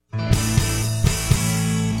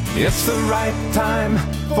It's the right time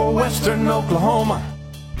for Western Oklahoma.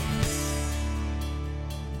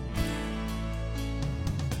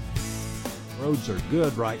 Roads are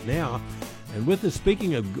good right now. And with us,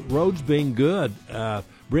 speaking of roads being good,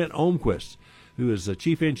 Brent Olmquist, who is the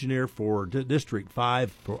chief engineer for District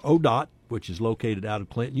 5 for ODOT, which is located out of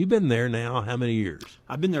Clinton. You've been there now how many years?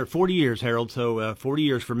 I've been there 40 years, Harold, so 40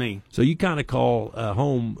 years for me. So you kind of call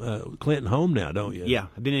Clinton home now, don't you? Yeah,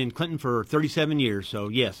 I've been in Clinton for 37 years, so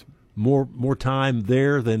yes. More time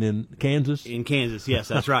there than in Kansas? In Kansas, yes,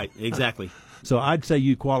 that's right, exactly. So I'd say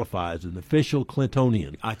you qualify as an official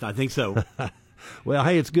Clintonian. I think so. Well,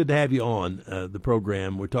 hey, it's good to have you on the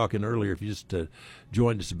program. We're talking earlier, if you just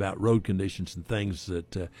joined us, about road conditions and things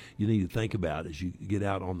that you need to think about as you get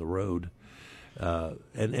out on the road.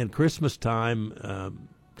 And Christmas time,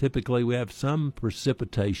 typically we have some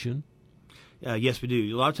precipitation. Yes, we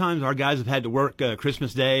do. A lot of times our guys have had to work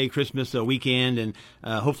Christmas Day, Christmas weekend, and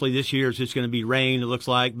hopefully this year it's just going to be rain, it looks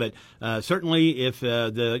like. But certainly if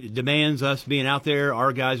the demands us being out there,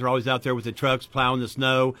 our guys are always out there with the trucks plowing the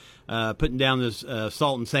snow, putting down this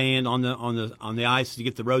salt and sand on the ice to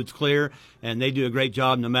get the roads clear, and they do a great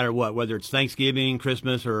job no matter what, whether it's Thanksgiving,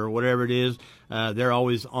 Christmas, or whatever it is. They're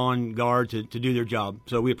always on guard to do their job.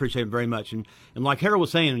 So we appreciate them very much. And like Harold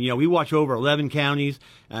was saying, we watch over 11 counties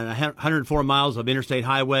and 104 miles of interstate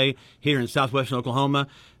highway here in southwestern Oklahoma.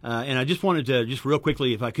 And I just wanted to, just real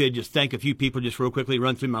quickly, if I could, just thank a few people just real quickly,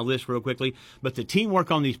 run through my list real quickly. But the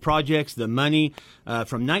teamwork on these projects, the money,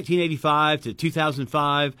 from 1985 to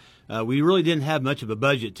 2005, we really didn't have much of a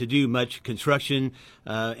budget to do much construction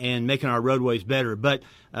and making our roadways better. But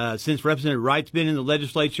since Representative Wright's been in the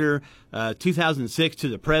legislature, 2006 to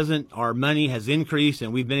the present, our money has increased,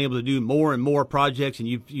 and we've been able to do more and more projects. And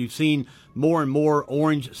you've seen more and more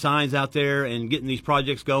orange signs out there and getting these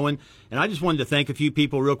projects going. And I just wanted to thank a few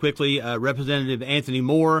people real quickly: Representative Anthony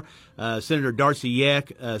Moore, Senator Darcy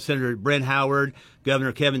Yeck, Senator Brent Howard,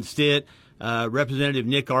 Governor Kevin Stitt, Representative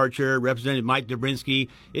Nick Archer, Representative Mike Dobrinsky.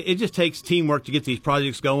 It just takes teamwork to get these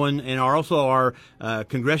projects going. And also our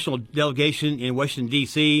congressional delegation in Washington,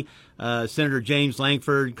 D.C., Senator James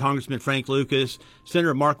Langford, Congressman Frank Lucas,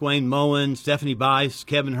 Senator Mark Wayne Mullen, Stephanie Bice,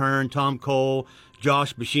 Kevin Hearn, Tom Cole,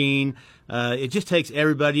 Josh Basheen. It just takes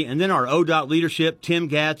everybody. And then our ODOT leadership: Tim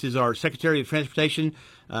Gatz is our Secretary of Transportation,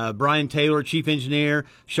 Brian Taylor, Chief Engineer,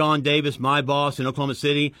 Sean Davis, my boss in Oklahoma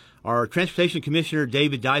City, our Transportation Commissioner,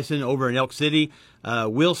 David Dyson, over in Elk City,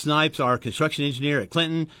 Will Snipes, our Construction Engineer at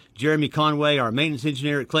Clinton, Jeremy Conway, our Maintenance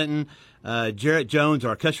Engineer at Clinton, Jarrett Jones,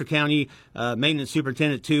 our Custer County Maintenance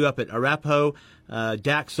Superintendent 2 up at Arapahoe,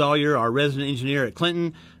 Dax Sawyer, our Resident Engineer at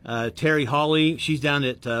Clinton, Terry Hawley, she's down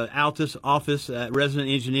at Altus office, Resident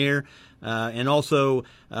Engineer, and also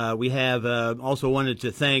we have also wanted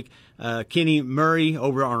to thank Kenny Murray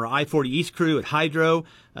over on our I-40 East crew at Hydro.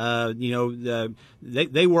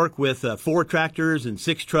 They work with 4 tractors and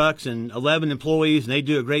 6 trucks and 11 employees, and they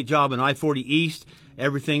do a great job on I-40 East,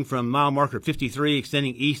 everything from mile marker 53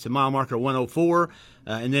 extending east to mile marker 104.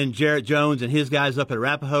 And then Jarrett Jones and his guys up at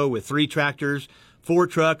Arapahoe with 3 tractors, 4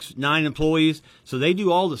 trucks, 9 employees. So they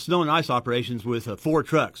do all the snow and ice operations with 4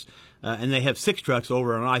 trucks. And they have 6 trucks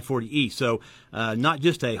over on I-40 East. So not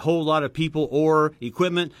just a whole lot of people or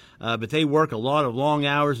equipment, but they work a lot of long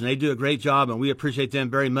hours, and they do a great job, and we appreciate them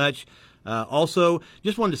very much. Also,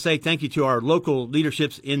 just wanted to say thank you to our local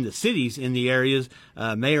leaderships in the cities in the areas,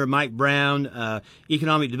 Mayor Mike Brown,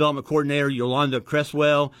 Economic Development Coordinator Yolanda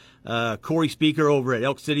Cresswell, Corey Speaker over at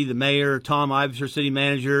Elk City, the mayor, Tom Iverser, city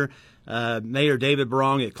manager, Mayor David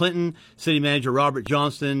Barong at Clinton, City Manager Robert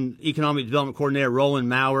Johnston, Economic Development Coordinator Roland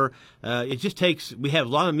Maurer. It just takes, we have a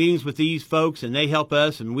lot of meetings with these folks, and they help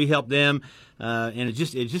us and we help them. And it's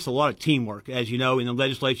just a lot of teamwork. As you know, in the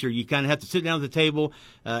legislature, you kind of have to sit down at the table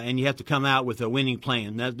and you have to come out with a winning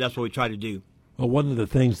plan. That's what we try to do. Well, one of the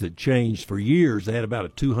things that changed for years, they had about a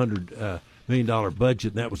 $200 million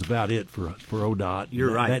budget, and that was about it for ODOT.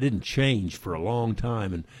 You're right. That didn't change for a long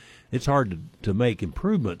time, and it's hard to make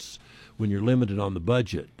improvements when you're limited on the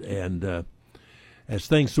budget. And as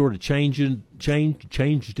things sort of changed in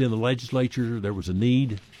the legislature, there was a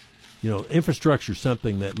need. Infrastructure is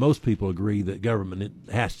something that most people agree that government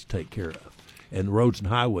has to take care of, and roads and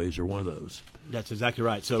highways are one of those. That's exactly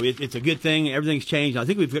right. So it's a good thing. Everything's changed. I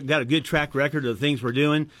think we've got a good track record of the things we're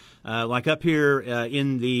doing. Like up here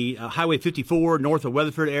in the Highway 54 north of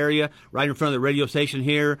Weatherford area, right in front of the radio station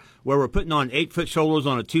here, where we're putting on 8-foot shoulders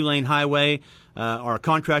on a 2-lane highway. Our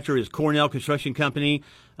contractor is Cornell Construction Company.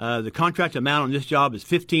 The contract amount on this job is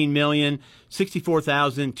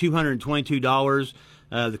 $15,064,222.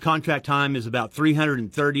 The contract time is about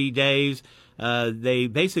 330 days. They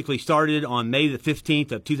basically started on May the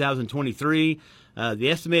 15th of 2023. The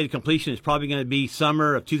estimated completion is probably going to be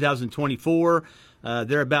summer of 2024.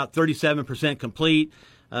 They're about 37% complete.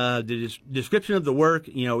 The description of the work,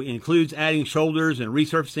 includes adding shoulders and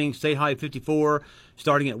resurfacing State Highway 54,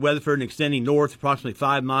 starting at Weatherford and extending north approximately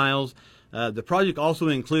 5 miles. The project also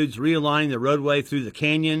includes realigning the roadway through the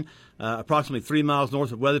canyon, approximately 3 miles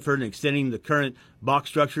north of Weatherford, and extending the current box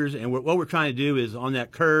structures. And what we're trying to do is on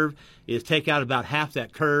that curve is take out about half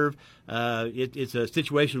that curve. It's a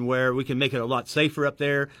situation where we can make it a lot safer up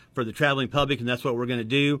there for the traveling public, and that's what we're going to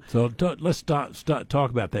do. So let's talk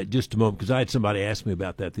about that just a moment, because I had somebody ask me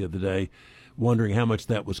about that the other day, wondering how much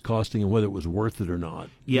that was costing and whether it was worth it or not.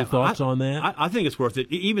 Yeah, your thoughts on that? I think it's worth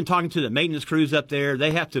it. Even talking to the maintenance crews up there,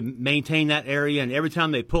 they have to maintain that area, and every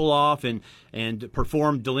time they pull off and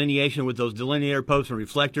perform delineation with those delineator posts and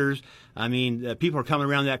reflectors, I mean, people are coming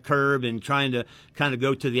around that curve and trying to kind of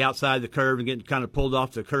go to the outside of the curve and getting kind of pulled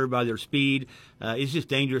off the curve by their speed. It's just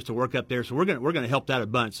dangerous to work up there, so we're going to help that a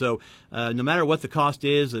bunch. So no matter what the cost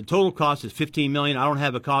is, the total cost is $15 million. I don't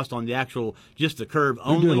have a cost on the actual just the curve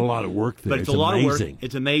only. You're doing a lot of work there. But it's a lot amazing. of work.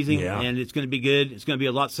 It's amazing, yeah. And it's going to be good. It's going to be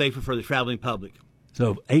a lot safer for the traveling public.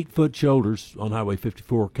 So 8-foot shoulders on Highway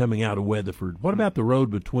 54 coming out of Weatherford. What about the road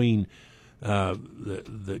between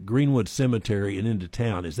the Greenwood Cemetery and into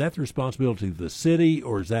town? Is that the responsibility of the city,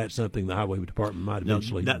 or is that something the Highway Department might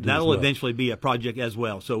eventually do? That'll eventually be a project as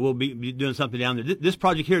well. So we'll be doing something down there. This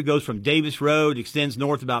project here goes from Davis Road, extends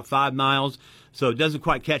north about 5 miles. So it doesn't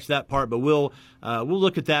quite catch that part, but we'll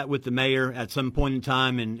look at that with the mayor at some point in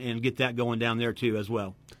time and get that going down there too as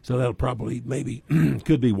well. So that'll probably maybe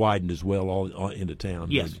could be widened as well all into town.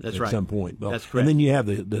 Yes, that's right. At some point. Well, that's correct. And then you have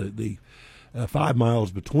the 5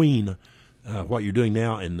 miles between what you're doing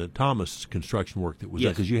now and the Thomas construction work that was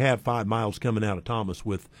done, because you have 5 miles coming out of Thomas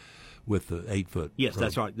with the 8-foot. Yes, road.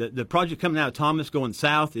 That's right. The project coming out of Thomas going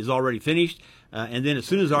south is already finished, and then as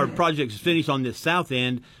soon as our project is finished on this south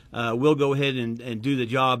end, we'll go ahead and do the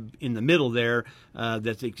job in the middle there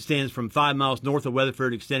that extends from 5 miles north of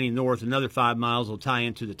Weatherford, extending north another 5 miles will tie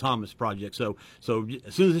into the Thomas project. So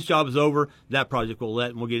as soon as this job is over, that project will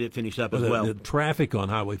and we'll get it finished up as well. The traffic on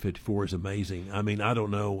Highway 54 is amazing. I mean, I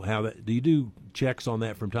don't know how that. Do you do checks on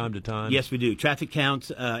that from time to time? Yes, we do. Traffic counts.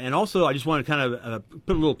 And also, I just want to kind of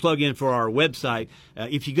put a little plug in for our website.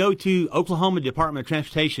 If you go to Oklahoma Department of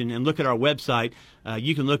Transportation and look at our website,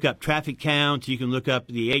 you can look up traffic counts. You can look up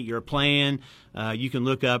the 8-year plan. You can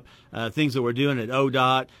look up things that we're doing at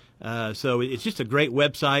ODOT. So it's just a great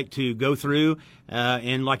website to go through.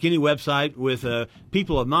 And like any website with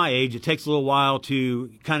people of my age, it takes a little while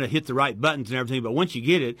to kind of hit the right buttons and everything. But once you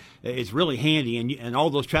get it, it's really handy. And all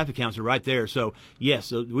those traffic counts are right there. So,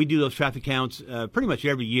 yes, we do those traffic counts pretty much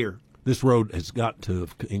every year. This road has got to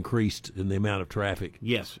have increased in the amount of traffic.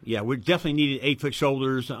 Yes. Yeah, we definitely needed 8-foot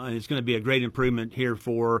shoulders. It's going to be a great improvement here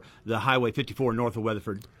for the Highway 54 north of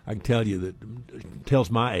Weatherford. I can tell you that it tells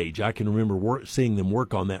my age. I can remember seeing them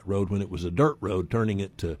work on that road when it was a dirt road, turning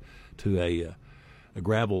it to a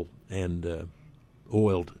gravel and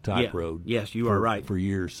oiled type road. Yes, you are right. For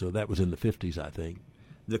years. So that was in the 50s, I think.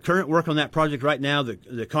 The current work on that project right now,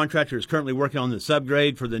 the contractor is currently working on the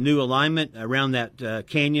subgrade for the new alignment around that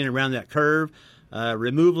canyon, around that curve.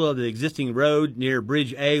 Removal of the existing road near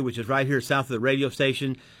Bridge A, which is right here south of the radio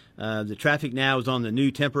station. The traffic now is on the new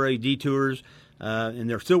temporary detours, and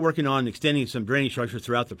they're still working on extending some drainage structures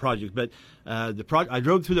throughout the project. But I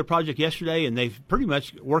drove through the project yesterday, and they've pretty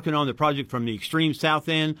much working on the project from the extreme south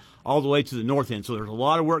end all the way to the north end. So there's a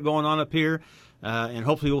lot of work going on up here. And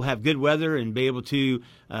hopefully we'll have good weather and be able to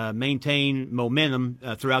maintain momentum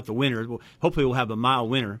throughout the winter. Hopefully we'll have a mild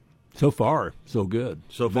winter. So far, so good.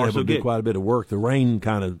 So far, so good. Did quite a bit of work. The rain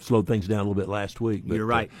kind of slowed things down a little bit last week. But, you're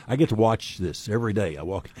right. I get to watch this every day. I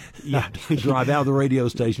drive out of the radio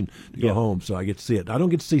station to go home, so I get to see it. I don't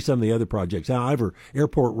get to see some of the other projects. However,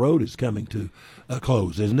 Airport Road is coming to a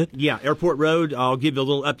close, isn't it? Yeah, Airport Road. I'll give you a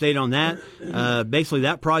little update on that. Basically,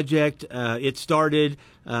 that project, it started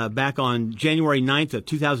back on January 9th of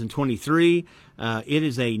 2023. It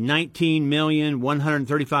is a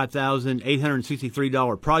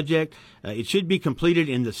 $19,135,863 project. It should be completed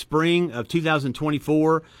in the spring of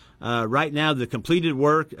 2024. Right now, the completed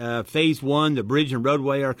work, Phase 1, the bridge and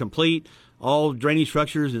roadway are complete. All drainage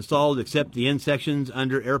structures installed except the end sections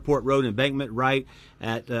under Airport Road embankment right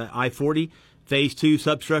at I-40. Phase 2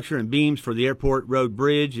 substructure and beams for the Airport Road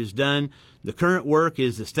Bridge is done. The current work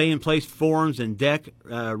is the stay-in-place forms and deck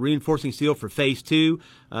reinforcing steel for Phase 2,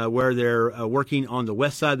 where they're working on the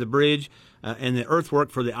west side of the bridge, and the earthwork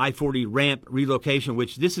for the I-40 ramp relocation,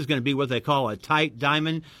 which this is going to be what they call a tight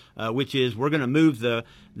diamond, which is we're going to move the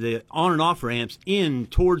on and off ramps in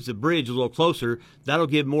towards the bridge a little closer. That'll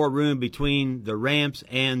give more room between the ramps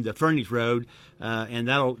and the frontage road, and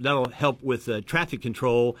that'll help with traffic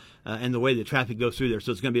control and the way the traffic goes through there.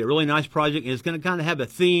 So it's going to be a really nice project, and it's going to kind of have a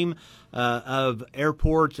theme of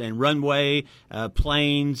airports and runway,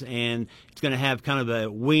 planes, and it's going to have kind of a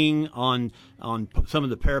wing on some of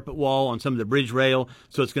the parapet wall, on some of the bridge rail.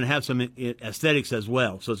 So it's going to have some aesthetics as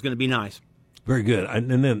well. So it's going to be nice. Very good.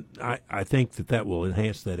 And then I think that will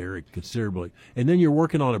enhance that area considerably. And then you're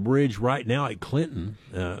working on a bridge right now at Clinton.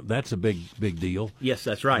 That's a big deal. Yes,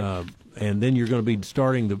 that's right. And then you're going to be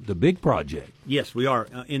starting the big project. Yes, we are.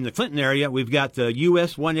 In the Clinton area, we've got the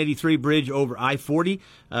US 183 bridge over I-40,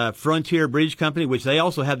 Frontier Bridge Company, which they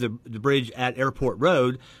also have the bridge at Airport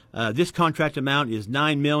Road. This contract amount is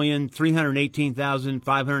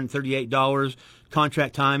 $9,318,538.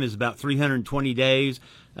 Contract time is about 320 days.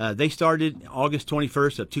 They started August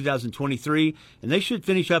 21st of 2023, and they should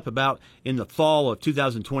finish up about in the fall of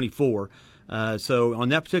 2024. So on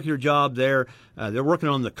that particular job, they're working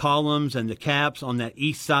on the columns and the caps on that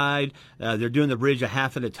east side. They're doing the bridge a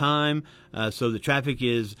half at a time, so the traffic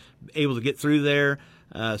is able to get through there.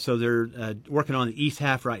 So they're working on the east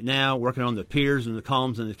half right now, working on the piers and the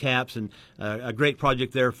columns and the caps, and a great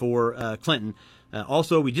project there for Clinton.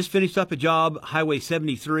 Also, we just finished up a job, Highway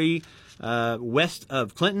 73, west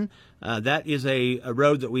of Clinton. That is a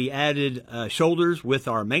road that we added shoulders with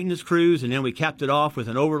our maintenance crews, and then we capped it off with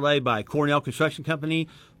an overlay by Cornell Construction Company,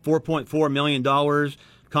 $4.4 million.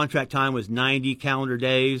 Contract time was 90 calendar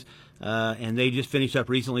days, and they just finished up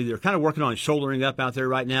recently. They're kind of working on shouldering up out there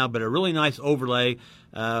right now, but a really nice overlay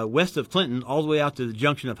west of Clinton all the way out to the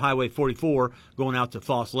junction of Highway 44 going out to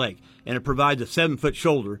Foss Lake. And it provides a 7-foot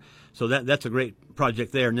shoulder. So that's a great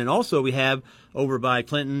project there. And then also we have over by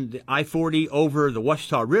Clinton, the I-40 over the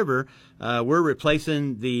Ouachita River. We're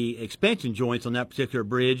replacing the expansion joints on that particular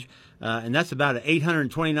bridge. And that's about an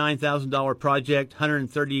 $829,000 project,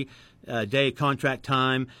 130-day contract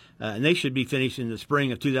time. And they should be finished in the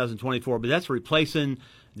spring of 2024. But that's replacing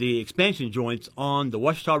the expansion joints on the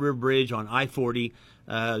Ouachita River Bridge on I-40.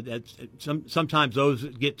 Sometimes those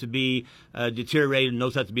get to be deteriorated and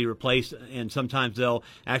those have to be replaced, and sometimes they'll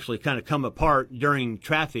actually kind of come apart during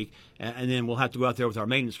traffic, and then we'll have to go out there with our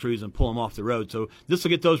maintenance crews and pull them off the road. So this will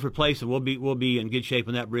get those replaced, and we'll be in good shape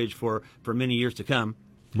on that bridge for many years to come.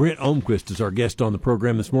 Brent Olmquist is our guest on the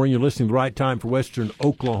program this morning. You're listening to Right Time for Western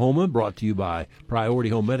Oklahoma, brought to you by Priority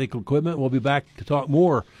Home Medical Equipment. We'll be back to talk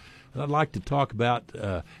more. I'd like to talk about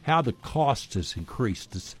how the cost has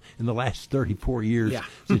increased in the last 34 years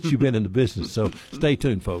since you've been in the business. So stay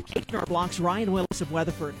tuned, folks. Our blocks, Ryan Willis of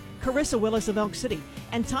Weatherford, Carissa Willis of Elk City,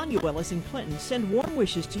 and Tanya Willis in Clinton send warm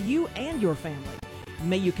wishes to you and your family.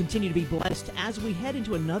 May you continue to be blessed as we head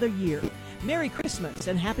into another year. Merry Christmas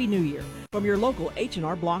and Happy New Year from your local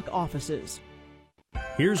H&R Block offices.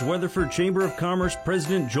 Here's Weatherford Chamber of Commerce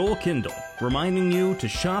President Joel Kindle reminding you to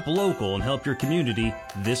shop local and help your community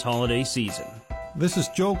this holiday season. This is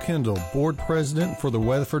Joel Kindle, Board President for the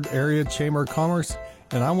Weatherford Area Chamber of Commerce,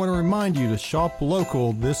 and I want to remind you to shop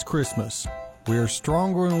local this Christmas. We are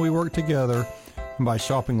stronger when we work together, and by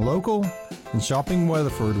shopping local and shopping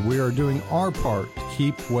Weatherford, we are doing our part to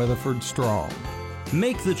keep Weatherford strong.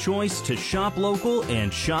 Make the choice to shop local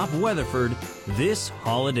and shop Weatherford this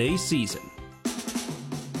holiday season.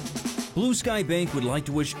 Blue Sky Bank would like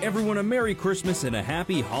to wish everyone a Merry Christmas and a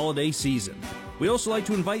happy holiday season. We also like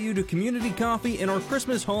to invite you to Community Coffee and our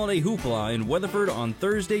Christmas Holiday Hoopla in Weatherford on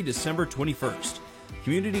Thursday, December 21st.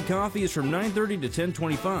 Community Coffee is from 9:30 to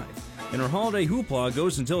 10:25, and our Holiday Hoopla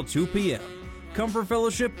goes until 2 p.m. Comfort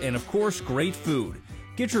fellowship and, of course, great food.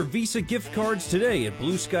 Get your Visa gift cards today at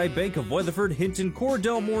Blue Sky Bank of Weatherford, Hinton,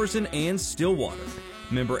 Cordell, Morrison, and Stillwater.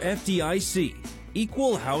 Member FDIC,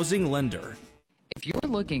 Equal Housing Lender. If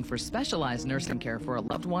you're looking for specialized nursing care for a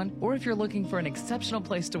loved one, or if you're looking for an exceptional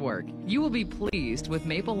place to work, you will be pleased with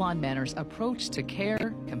Maple Lawn Manor's approach to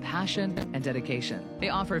care, compassion, and dedication. They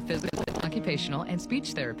offer physical, occupational, and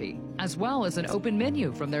speech therapy, as well as an open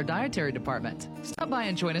menu from their dietary department. Stop by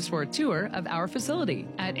and join us for a tour of our facility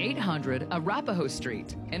at 800 Arapahoe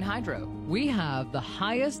Street in Hydro. We have the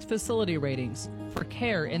highest facility ratings for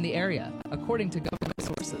care in the area, according to government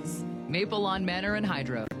sources. Maple Lawn Manor in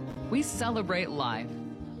Hydro. We celebrate life.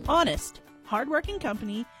 Honest, hardworking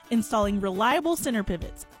company installing reliable center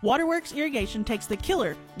pivots. Waterworks Irrigation takes the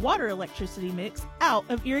killer water electricity mix out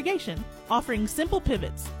of irrigation, offering simple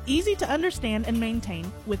pivots, easy to understand and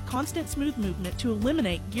maintain, with constant smooth movement to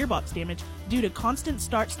eliminate gearbox damage due to constant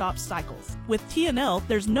start-stop cycles. With TNL,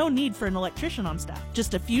 there's no need for an electrician on staff.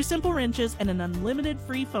 Just a few simple wrenches and an unlimited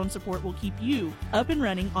free phone support will keep you up and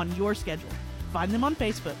running on your schedule. Find them on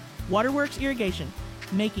Facebook. Waterworks Irrigation,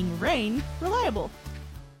 making rain reliable.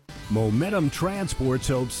 Momentum Transports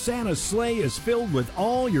hopes Santa's sleigh is filled with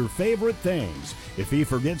all your favorite things. If he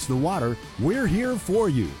forgets the water, we're here for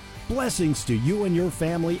you. Blessings to you and your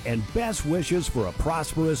family and best wishes for a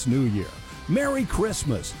prosperous new year. Merry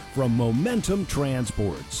Christmas from Momentum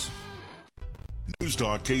Transports.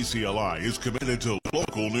 Newstalk KCLI is committed to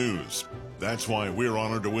local news. That's why we're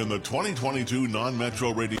honored to win the 2022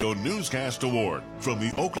 Non-Metro Radio Newscast Award from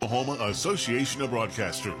the Oklahoma Association of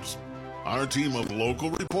Broadcasters. Our team of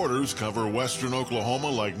local reporters cover Western Oklahoma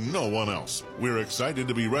like no one else. We're excited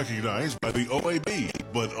to be recognized by the OAB,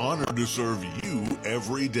 but honored to serve you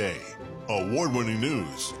every day. Award-winning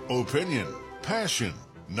news, opinion, passion.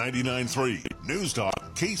 99.3 News Talk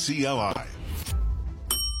KCLI.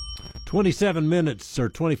 27 minutes or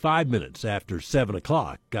 25 minutes after 7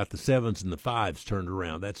 o'clock. Got the 7s and the 5s turned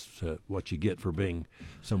around. That's what you get for being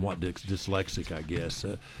somewhat dyslexic, I guess.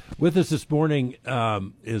 With us this morning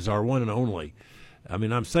is our one and only. I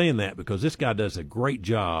mean, I'm saying that because this guy does a great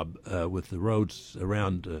job with the roads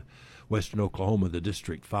around Western Oklahoma, the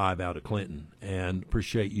District 5 out of Clinton, and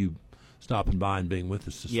appreciate you stopping by and being with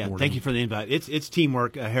us this morning. Yeah, thank you for the invite. It's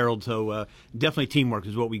teamwork, Harold, so definitely teamwork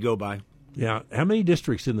is what we go by. Yeah. How many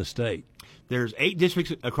districts in the state? There's 8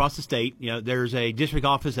 districts across the state. You know, there's a district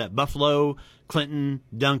office at Buffalo, Clinton,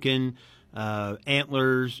 Duncan,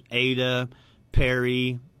 Antlers, Ada,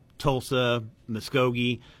 Perry, Tulsa,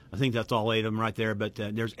 Muskogee. I think that's all 8 of them right there, but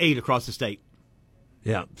there's 8 across the state.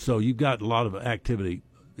 Yeah, so you've got a lot of activity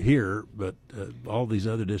here, but all these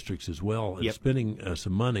other districts as well, and spending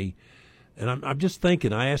some money. And I'm just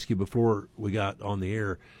thinking, I asked you before we got on the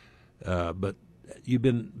air, but you've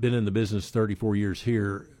been in the business 34 years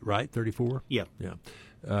here, right? 34? Yeah.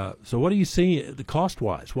 Yeah. So what do you see the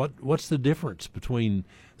cost-wise? What's the difference between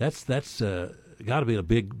that's got to be a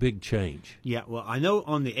big change. Yeah, well, I know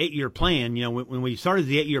on the 8-year plan, you know, when we started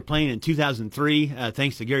the 8-year plan in 2003,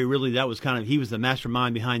 thanks to Gary Ridley, he was the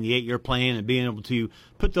mastermind behind the 8-year plan and being able to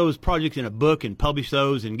put those projects in a book and publish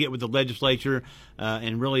those and get with the legislature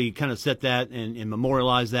and really kind of set that and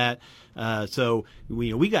memorialize that. So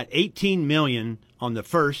we got $18 million on the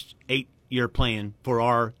first 8-year plan for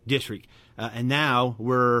our district. And now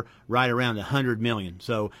we're right around $100 million.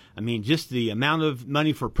 So, I mean, just the amount of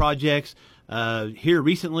money for projects here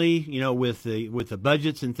recently, you know, with the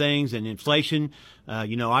budgets and things and inflation,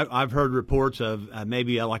 you know, I've heard reports of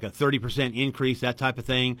maybe like a 30% increase, that type of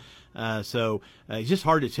thing. So it's just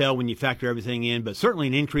hard to tell when you factor everything in, but certainly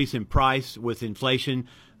an increase in price with inflation.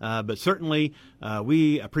 But certainly,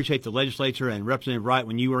 we appreciate the legislature and Representative Wright.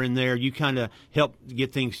 When you were in there, you kind of helped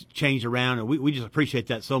get things changed around, and we just appreciate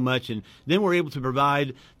that so much. And then we're able to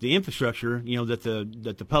provide the infrastructure, you know, that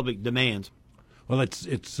the public demands. Well, it's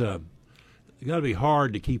got to be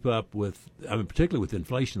hard to keep up with. I mean, particularly with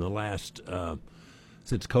inflation. The last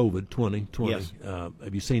since COVID 2020, yes.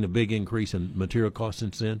 Have you seen a big increase in material costs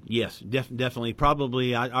since then? Yes, definitely.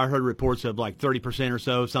 Probably, I heard reports of like 30% or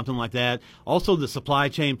so, something like that. Also, the supply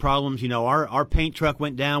chain problems. You know, our paint truck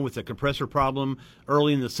went down with a compressor problem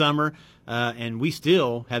early in the summer, and we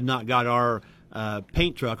still have not got our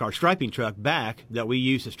paint truck, our striping truck back that we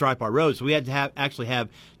use to stripe our roads. So we had to actually have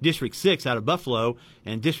District 6 out of Buffalo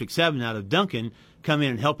and District 7 out of Duncan come in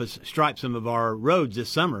and help us stripe some of our roads this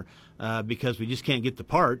summer. Because we just can't get the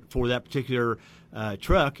part for that particular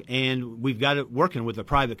truck, and we've got it working with a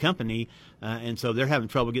private company, and so they're having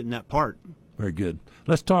trouble getting that part. Very good.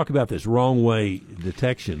 Let's talk about this wrong way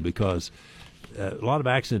detection, because a lot of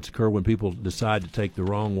accidents occur when people decide to take the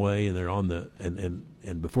wrong way, and they're on the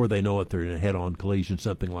and before they know it, they're in a head-on collision,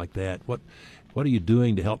 something like that. What are you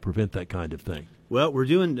doing to help prevent that kind of thing? Well, we're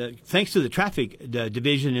doing, thanks to the traffic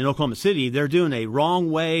division in Oklahoma City, they're doing a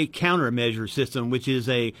wrong way countermeasure system, which is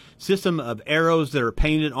a system of arrows that are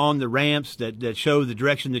painted on the ramps that show the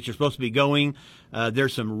direction that you're supposed to be going.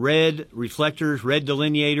 There's some red reflectors, red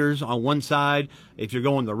delineators on one side if you're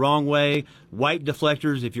going the wrong way, white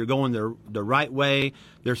deflectors if you're going the right way.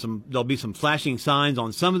 There'll be some flashing signs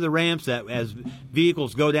on some of the ramps that as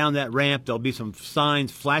vehicles go down that ramp, there'll be some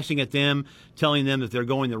signs flashing at them, telling them that they're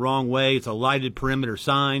going the wrong way. It's a lighted perimeter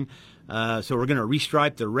sign. So we're going to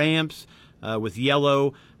restripe the ramps with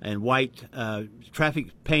yellow and white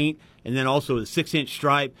traffic paint, and then also a 6-inch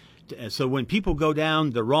stripe So when people go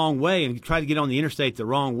down the wrong way and try to get on the interstate the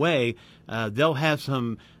wrong way, they'll have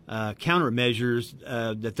some countermeasures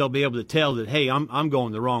that they'll be able to tell that, hey, I'm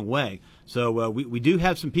going the wrong way. So we do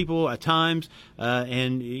have some people at times,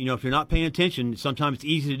 and if you're not paying attention, sometimes it's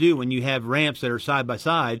easy to do when you have ramps that are side by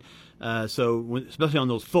side. Especially on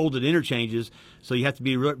those folded interchanges, so you have to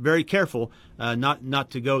be very careful not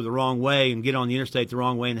to go the wrong way and get on the interstate the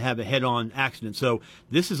wrong way and have a head-on accident. So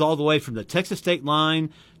this is all the way from the Texas state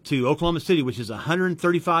line to Oklahoma City, which is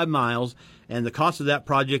 135 miles, and the cost of that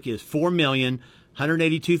project is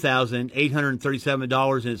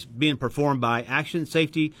 $4,182,837, and it's being performed by Action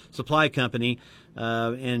Safety Supply Company.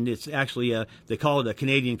 And it's actually, they call it a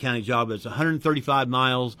Canadian county job, but it's 135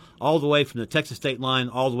 miles all the way from the Texas state line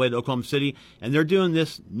all the way to Oklahoma City. And they're doing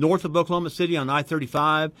this north of Oklahoma City on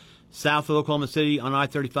I-35, south of Oklahoma City on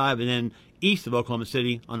I-35, and then east of Oklahoma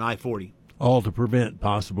City on I-40. All to prevent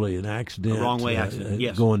possibly an accident. A wrong way accident,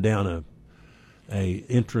 yes. Going down a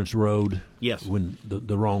entrance road. Yes. When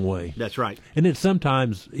the wrong way. That's right. And it's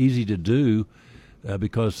sometimes easy to do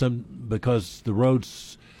because the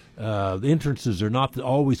roads, the entrances are not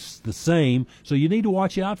always the same, so you need to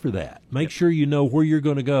watch out for that. Make sure you know where you're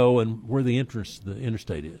going to go and where the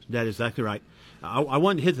interstate is. That is exactly right. I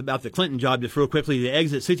wanted to hit about the Clinton job just real quickly. The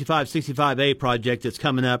Exit 6565A project that's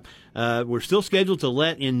coming up, we're still scheduled to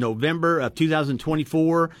let in November of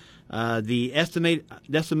 2024. The estimate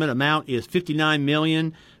amount is $59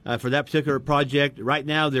 million for that particular project. Right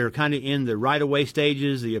now, they're kind of in the right-of-way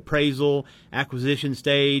stages, the appraisal, acquisition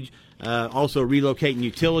stage, also relocating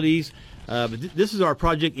utilities. But this is our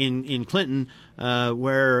project in Clinton,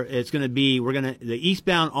 where it's going to be, the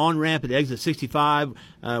eastbound on-ramp at Exit 65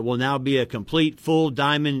 will now be a complete full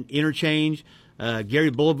diamond interchange. Gary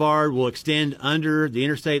Boulevard will extend under the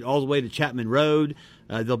interstate all the way to Chapman Road.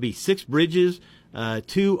 There'll be 6 bridges.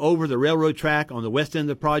 2 over the railroad track on the west end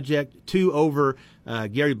of the project, 2 over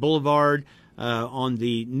Gary Boulevard on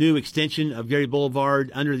the new extension of Gary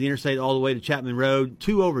Boulevard under the interstate all the way to Chapman Road,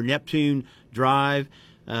 2 over Neptune Drive.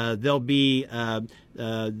 There'll be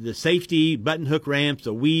the safety button hook ramps,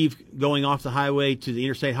 the weave going off the highway to the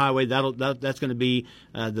interstate highway. That's going to be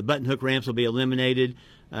the button hook ramps will be eliminated.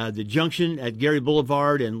 The junction at Gary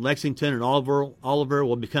Boulevard and Lexington and Oliver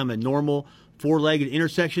will become a normal 4-legged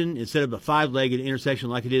intersection instead of a 5-legged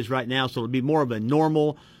intersection like it is right now. So it'll be more of a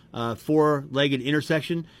normal 4-legged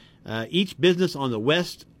intersection. Each business on the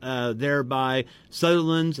west there by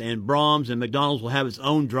Sutherland's and Brahms and McDonald's will have its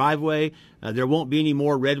own driveway. There won't be any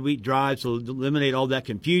more Red Wheat Drive, so it'll eliminate all that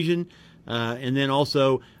confusion. And then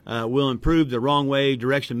also we'll improve the wrong way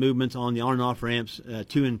direction movements on the on and off ramps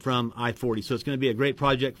to and from I-40. So it's going to be a great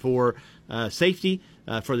project for safety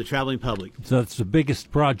for the traveling public. So it's the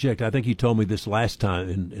biggest project, I think you told me this last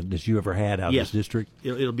time, that you ever had out of this district?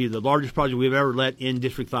 It'll be the largest project we've ever let in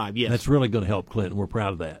District 5, yes. That's really going to help Clinton. We're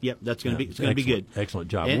proud of that. Yep, it's going to be good. Excellent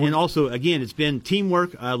job. And also, again, it's been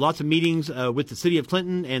teamwork, lots of meetings with the City of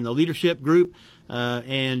Clinton and the leadership group,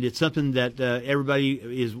 and it's something that everybody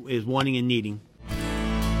is wanting and needing.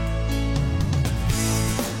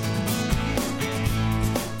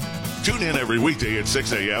 Tune in every weekday at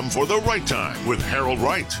 6 a.m. for The Right Time with Harold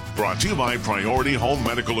Wright. Brought to you by Priority Home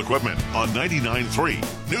Medical Equipment on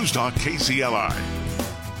 99.3 News Talk KCLI.